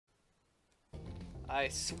I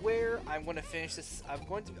swear I'm gonna finish this. I'm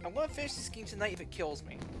gonna finish this game tonight if it kills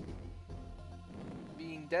me.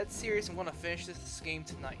 Being dead serious, I'm gonna finish this game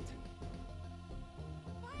tonight.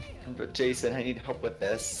 But Jason, I need help with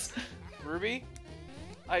this. Ruby,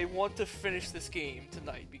 I want to finish this game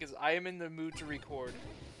tonight because I am in the mood to record.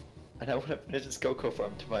 And I want to finish this Cocoa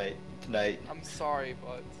Farm tonight. I'm sorry,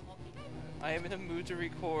 but I am in the mood to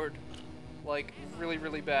record, like, really,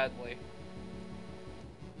 really badly.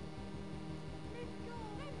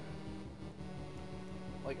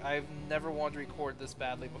 Like, I've never wanted to record this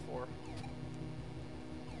badly before.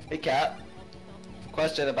 Hey, Kat.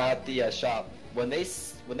 Question about the shop. When they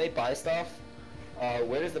buy stuff,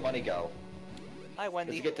 where does the money go? Hi,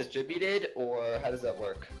 Wendy. Does it get distributed, or how does that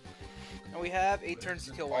work? And we have 8 turns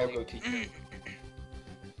to kill I'll Wendy. go teach you.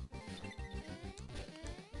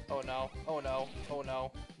 Oh no, oh no, oh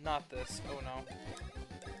no. Not this, oh no.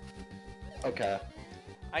 Okay.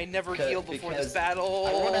 I never healed before this battle!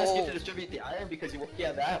 I won't ask you to distribute the iron because you're working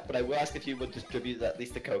on that, but I will ask if you would distribute at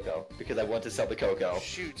least the cocoa, because I want to sell the cocoa.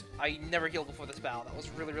 Shoot, I never healed before this battle. That was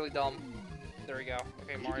really, really dumb. There we go.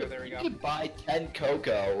 Okay, Mario, there we go. You can buy 10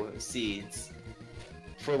 cocoa seeds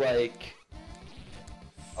for like...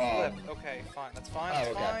 Flip. Okay, fine. That's fine,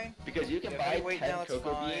 that's fine. Because you can buy 10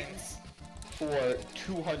 cocoa beans for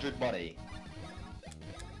 200 money.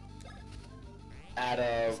 Out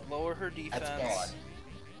of... Let's lower her defense. At spawn.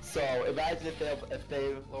 So imagine if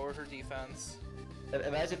they lower her defense.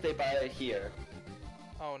 Imagine if they buy it here.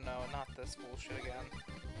 Oh no, not this bullshit again.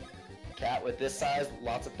 Cat, with this size,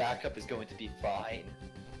 lots of backup is going to be fine.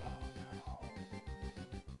 Oh no.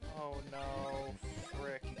 Oh no.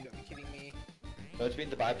 Frick, you gotta be kidding me. Know what you mean,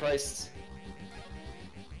 the buy price?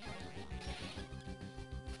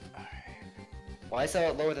 Alright. Why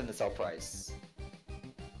sell it lower than the sell price?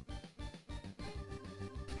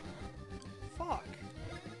 Fuck.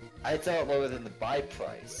 I'd sell it lower than the buy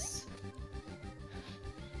price.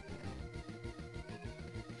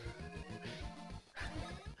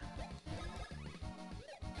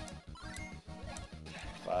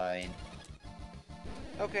 Fine.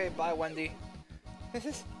 Okay, bye, Wendy.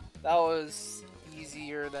 That was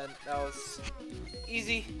easier than... That was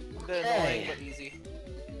easy. A bit annoying, but easy.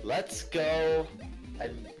 Let's go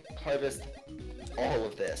and harvest all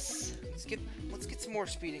of this. Let's get some more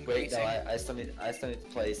speed Wait, increasing. no, I still need to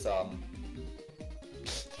play some...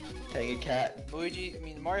 Dang it, Cat. Luigi, I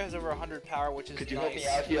mean, Mario has over 100 power, which is Could you nice. help me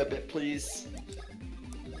out here a bit, please?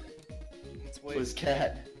 Let's wait. Please,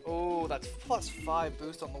 Cat. Oh, that's +5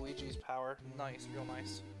 boost on Luigi's power. Nice, real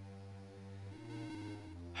nice.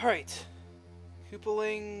 Alright.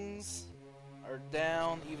 Koopalings are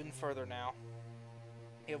down even further now.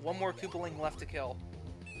 We have one more Koopaling left to kill.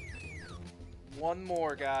 One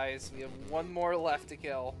more, guys. We have one more left to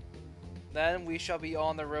kill. Then we shall be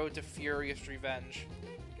on the road to furious revenge.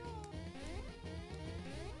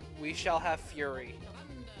 We shall have fury.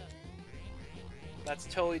 That's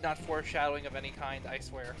totally not foreshadowing of any kind, I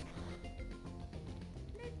swear.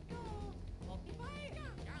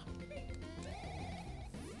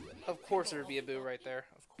 Of course there would be a boo right there.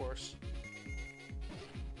 Of course.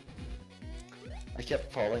 I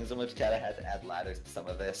kept falling so much, Cat, I had to add ladders to some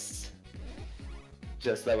of this.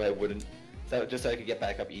 Just that way I wouldn't... just so I could get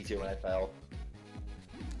back up easier when I fell.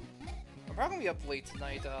 I'm probably gonna be up late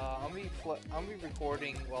tonight. I'm gonna be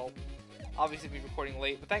recording, well, obviously be recording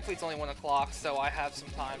late, but thankfully it's only 1 o'clock, so I have some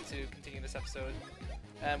time to continue this episode.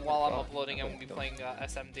 And while I'm uploading, I'm gonna be playing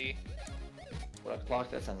SMD. 1 o'clock?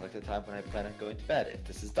 That sounds like the time when I plan on going to bed, if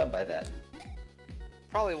this is done by then.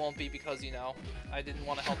 Probably won't be because, you know, I didn't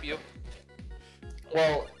want to help you.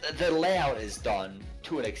 Well, the layout is done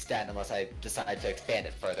to an extent, unless I decide to expand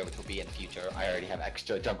it further, which will be in the future. I already have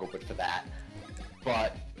extra jungle wood for that.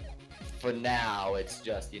 But for now, it's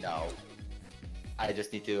just, you know, I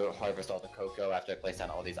just need to harvest all the cocoa after I place down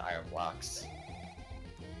all these iron blocks.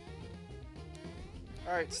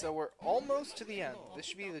 Alright, so we're almost to the end. This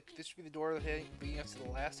should be the door leading us to the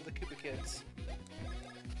last of the Koopa Kids.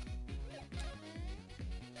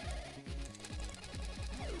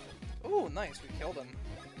 Ooh, nice, we killed him.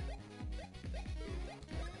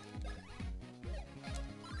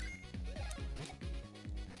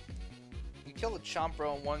 You killed a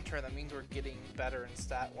Chompro in 1 turn, that means we're getting better in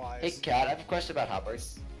stat-wise. Hey, Cat, I have a question about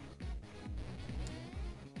hoppers.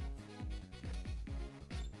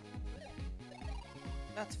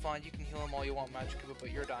 That's fine, you can heal him all you want, Magic Koopa,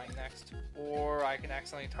 but you're dying next. Or I can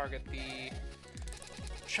accidentally target the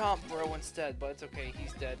Chompro instead, but it's okay,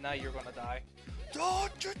 he's dead. Now you're gonna die. Oh,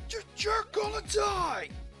 you're gonna die!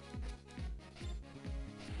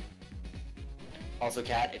 Also,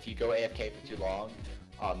 Cat, if you go AFK for too long,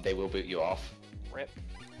 they will boot you off. Rip.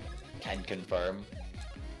 Can confirm.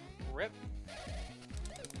 Rip.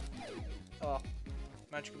 Oh,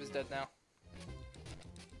 Magic Cube is dead now.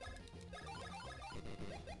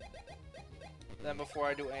 Then before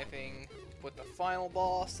I do anything with the final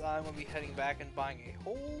boss, I'm going to be heading back and buying a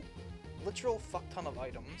whole literal fuck ton of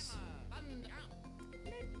items.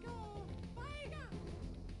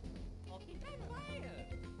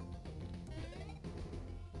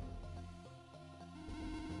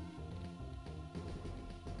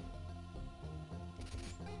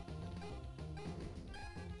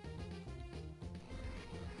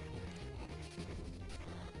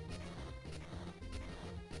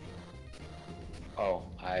 Oh,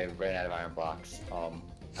 I ran out of iron blocks. I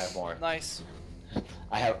have more. Nice.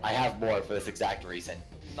 I have more for this exact reason.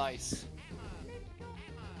 Nice.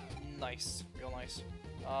 Nice. Real nice.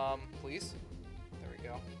 Please? There we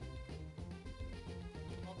go.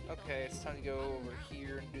 Okay, it's time to go over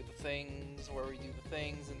here and do the things where we do the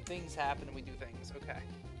things, and things happen and we do things. Okay.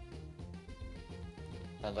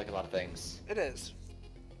 Sounds like a lot of things. It is.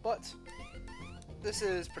 But this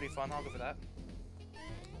is pretty fun, I'll give it that.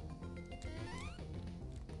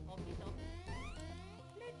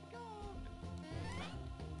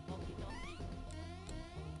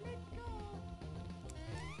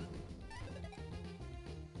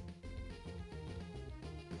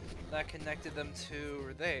 That connected them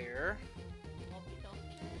to there.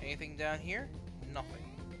 Anything down here?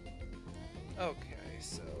 Nothing. Okay,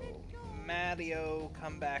 so Mario,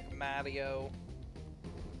 come back, Mario.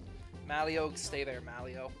 Mario, stay there,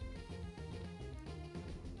 Mario.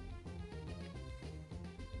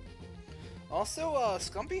 Also,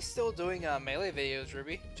 Scumpy's still doing melee videos,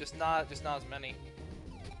 Ruby. Just not as many.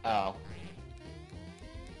 Oh.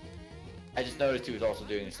 I just noticed he was also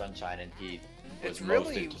doing Sunshine, and he was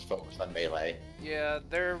mostly just focused on melee. Yeah,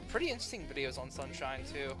 they're pretty interesting videos on Sunshine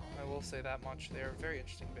too. I will say that much. They're very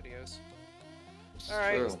interesting videos.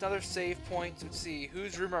 Alright, it's another save point. Let's see,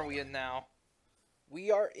 whose room are we in now? We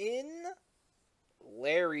are in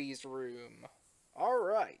Larry's room.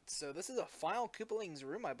 Alright, so this is a final Koopaling's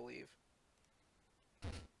room, I believe.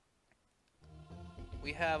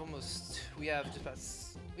 We have a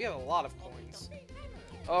lot of coins.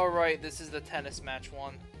 Alright, this is the tennis match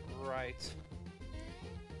one. Right.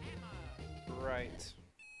 Right.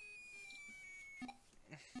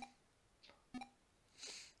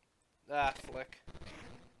 Ah, flick.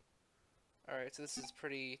 Alright, so this is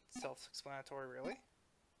pretty self-explanatory, really.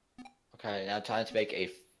 Okay, now time to make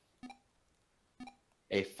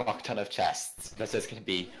a fuck ton of chests. This is gonna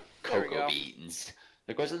be cocoa beans.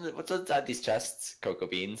 Like, what's inside these chests? Cocoa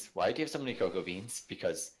beans. Why do you have so many cocoa beans?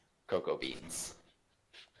 Because cocoa beans.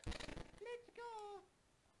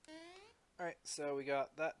 Alright, so we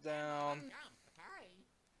got that down.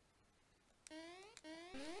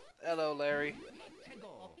 Hello, Larry.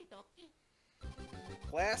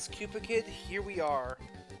 Glass Cupid, here we are.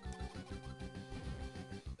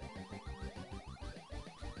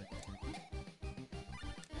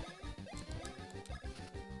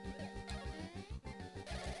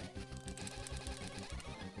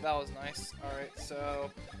 That was nice. Alright,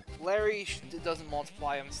 so Larry doesn't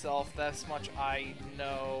multiply himself, that's much I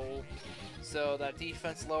know. So that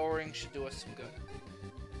defense lowering should do us some good.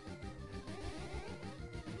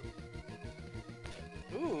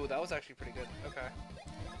 Ooh, that was actually pretty good. Okay.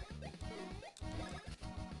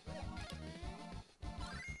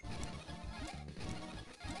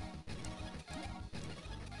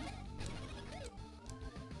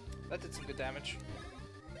 That did some good damage.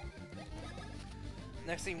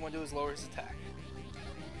 Next thing you want to do is lower his attack.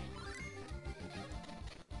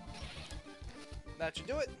 That should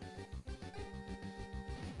do it.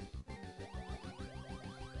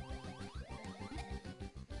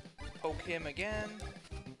 Poke him again.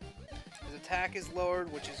 His attack is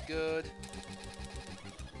lowered, which is good.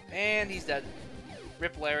 And he's dead.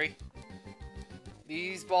 Rip Larry.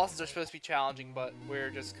 These bosses are supposed to be challenging, but we're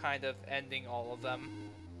just kind of ending all of them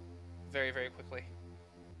very, very quickly.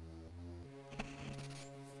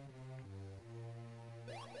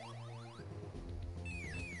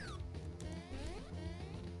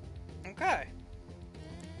 Okay.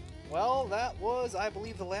 Well, that was, I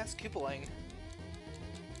believe, the last Koopaling.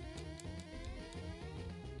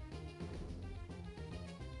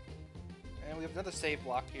 And we have another save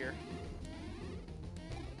block here.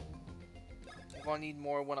 We're gonna need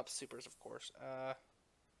more 1-up supers, of course.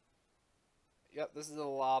 Yep, this is a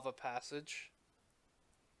lava passage.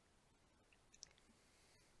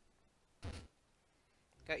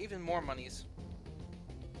 Got even more monies.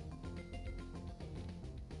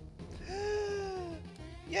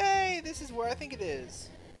 Yay! This is where I think it is.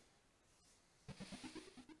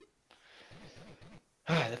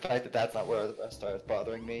 The fact that that's not where the best star is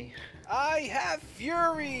bothering me. I have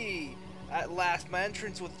fury! At last, my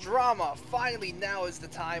entrance with drama. Finally, now is the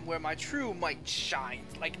time where my true might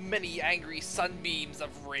shines, like many angry sunbeams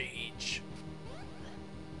of rage.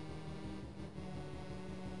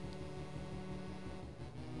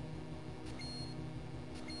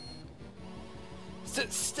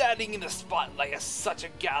 Since standing in the spotlight is such a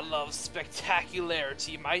gala of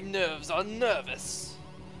spectacularity, my nerves are nervous.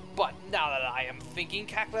 But now that I am thinking,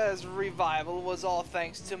 Cakla's revival was all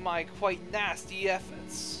thanks to my quite nasty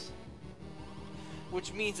efforts.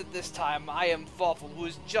 Which means at this time I am Fawful, who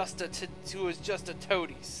is just a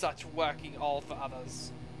toady, such working all for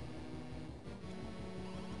others.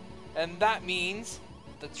 And that means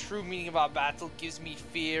the true meaning of our battle gives me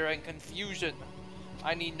fear and confusion.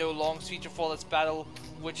 I need no long speech for this battle,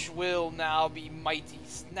 which will now be mighty.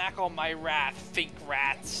 Snack on my wrath, think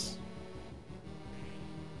rats.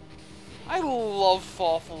 I love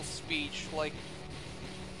Fawful's speech. Like,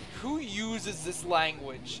 who uses this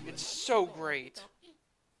language? It's so great.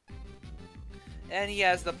 And he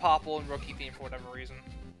has the Popple and Rookie theme for whatever reason.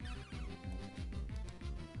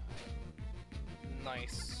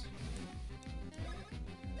 Nice.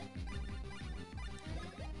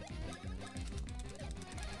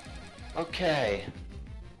 Okay.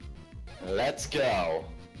 Let's go.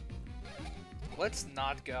 Let's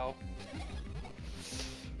not go.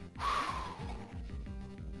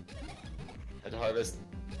 And harvest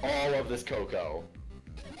all of this cocoa.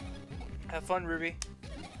 Have fun, Ruby.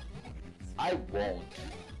 I won't.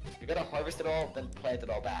 You're gonna harvest it all, then plant it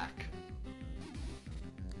all back.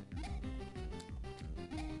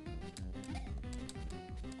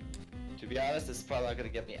 To be honest, this is probably not gonna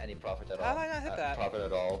get me any profit at all. How did I not hit that? Profit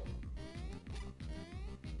at all.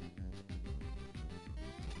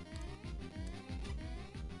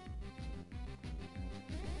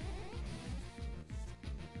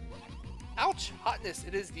 Ouch! Hotness,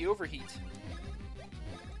 it is the overheat.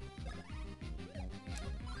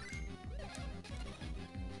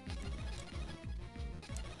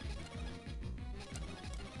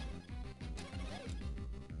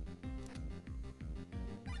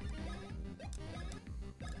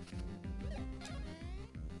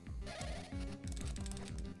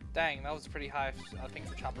 Dang, that was pretty high, I think,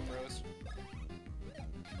 for Chopper Bros.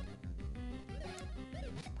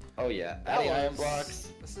 Oh yeah, adding iron blocks.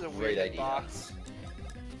 This is a Great weird idea. box.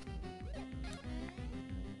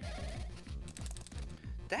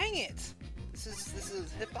 Dang it! This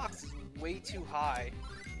is hitbox is way too high.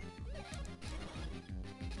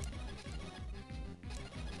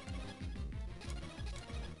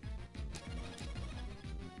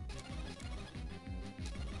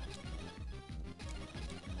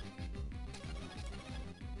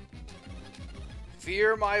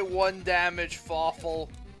 Fear my 1 damage, Fawful.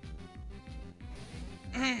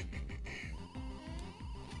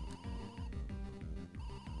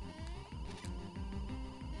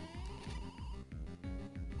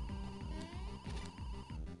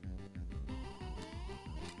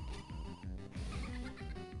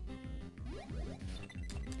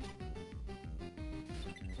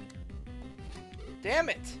 Damn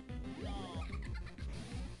it!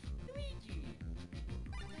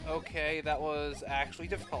 Okay, that was actually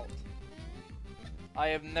difficult. I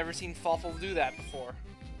have never seen Fawful do that before.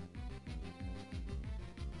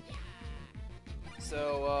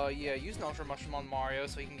 So, yeah, use an Ultra Mushroom on Mario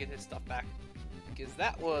so he can get his stuff back. Because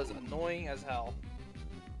that was annoying as hell.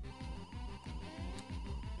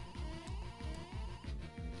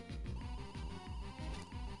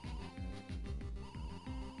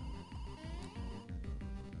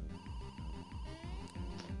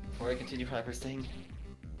 Before I continue harvesting,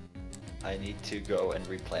 I need to go and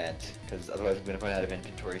replant, because otherwise I'm going to run out of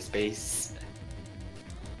inventory space.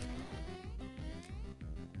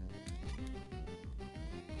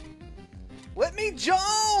 Let me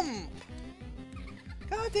jump!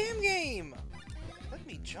 Goddamn game! Let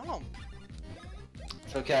me jump.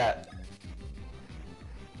 So Cat,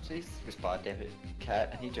 please respond, damn it.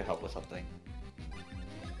 Cat, I need your help with something.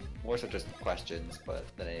 More so just questions,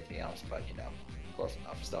 but than anything else, but you know, close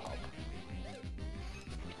enough, still help.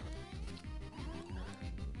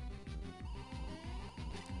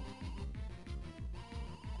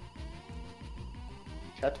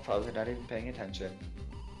 Cat's probably not even paying attention.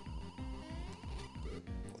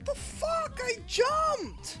 What the fuck? I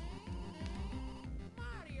jumped!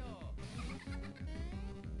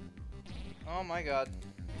 Oh my god.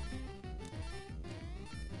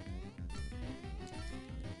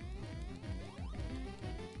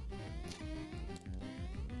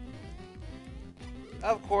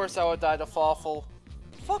 Of course I would die to Fawful.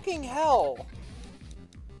 Fucking hell!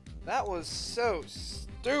 That was so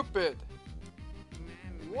stupid!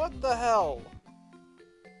 What the hell?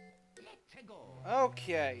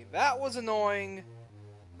 Okay, that was annoying.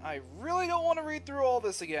 I really don't want to read through all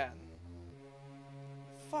this again.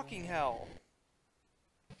 Fucking hell.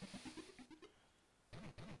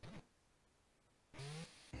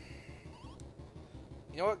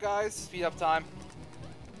 You know what, guys? Speed up time.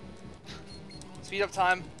 Speed up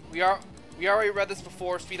time. We already read this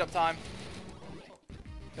before. Speed up time.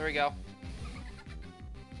 There we go.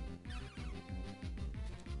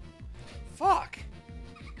 Fuck.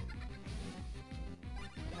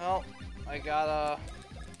 Well, I gotta.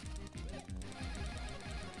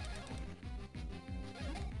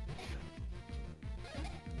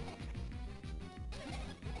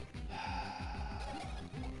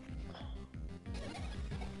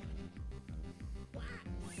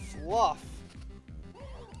 Fluff.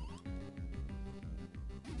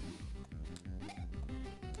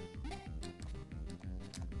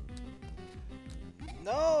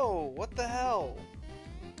 No! What the hell?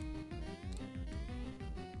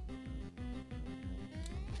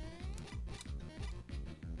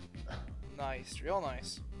 Nice, real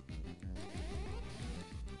nice.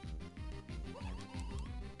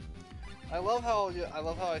 I love how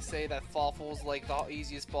I say that Fawful's like the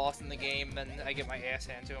easiest boss in the game, then I get my ass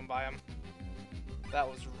handed to him by him. That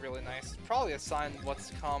was really nice. Probably a sign of what's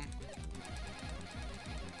to come.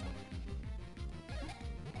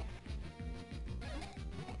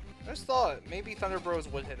 I just thought maybe Thunder Bros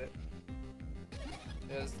would hit it.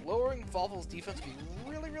 Because lowering Fawful's defense would be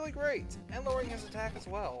really, really great, and lowering his attack as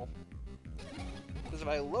well. Because if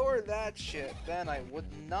I lower that shit, then I would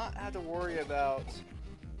not have to worry about.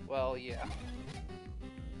 Well, yeah.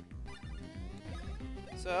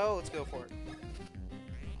 So, let's go for it.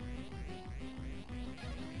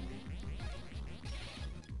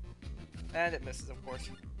 And it misses, of course.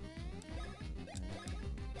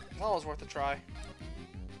 Well, it was worth a try.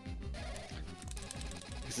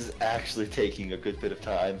 This is actually taking a good bit of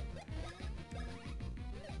time.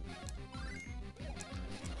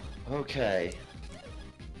 Okay.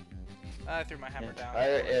 I threw my hammer down.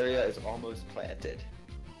 The entire area is almost planted.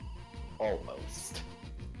 Almost.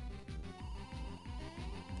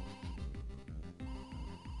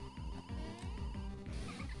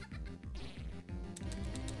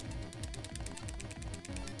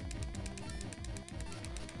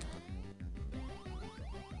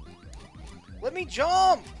 Let me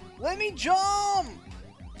jump! Let me jump!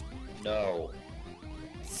 No.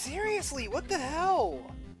 Seriously, what the hell?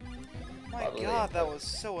 My Probably. god, that was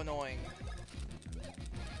so annoying.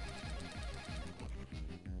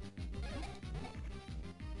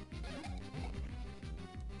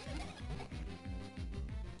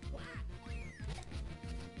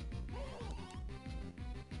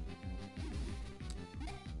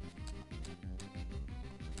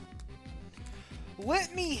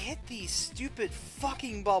 Let me hit these stupid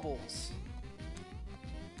fucking bubbles.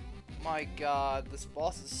 My god, this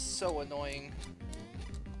boss is so annoying.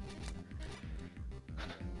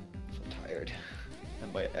 I'm so tired. I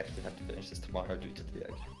might actually have to finish this tomorrow due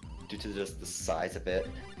to just the size of it.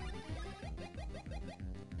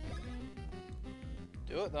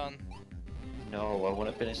 Do it then. No, I want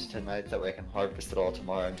to finish it tonight. That way I can harvest it all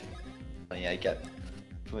tomorrow. And money I get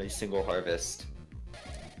from a single harvest.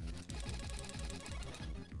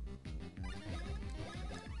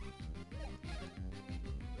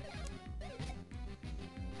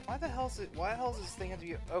 Why the hell does this thing have to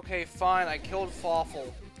be? Okay, fine. I killed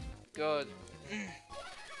Fawful. Good.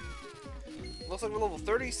 Looks like we're level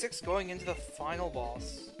 36 going into the final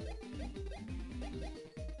boss.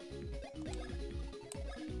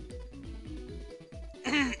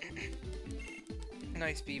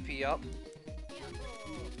 Nice BP up.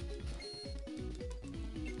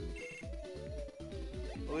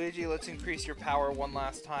 Luigi, let's increase your power one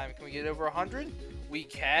last time. Can we get over 100? We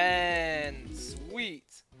can! Sweet!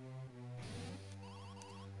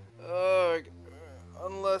 Ugh.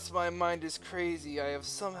 Unless my mind is crazy, I have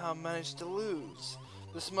somehow managed to lose.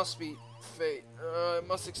 This must be fate. I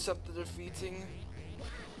must accept the defeating.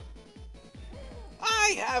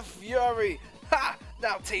 I have fury! Ha!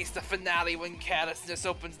 Now taste the finale when carelessness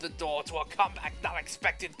opens the door to a comeback not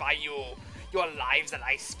expected by you. Your lives that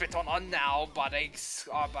I spit on are now but a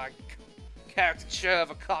caricature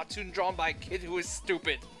of a cartoon drawn by a kid who is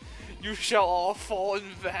stupid. You shall all fall and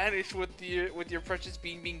vanish with your precious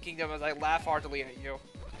Bean Kingdom as I laugh heartily at you.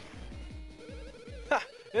 Ha!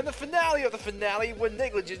 In the finale of the finale, when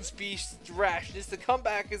negligence be rashness, the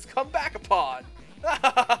comeback is come back upon. Ha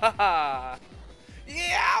ha ha ha!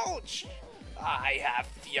 Ouch! I have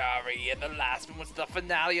fury, and the last one was the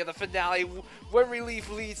finale of the finale. When relief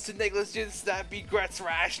leads to negligence that begrets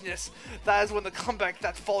rashness, that is when the comeback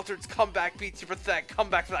that falters comeback beats your pathetic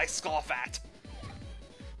comeback that I scoff at.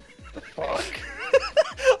 The fuck?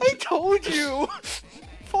 I told you!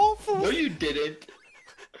 Fawful. No, you didn't.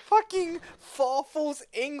 Fucking Fawful's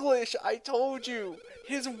English, I told you.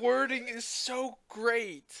 His wording is so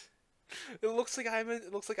great. It looks like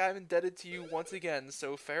I'm indebted to you once again,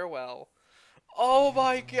 so farewell. Oh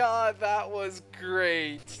my god, that was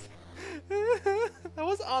great. That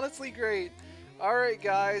was honestly great. Alright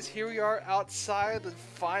guys, here we are outside the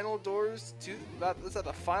final doors to this at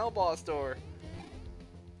the final boss door.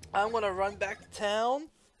 I'm gonna run back to town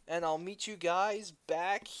and I'll meet you guys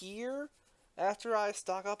back here after I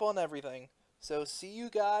stock up on everything. So see you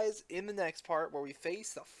guys in the next part where we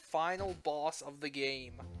face the final boss of the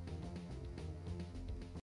game.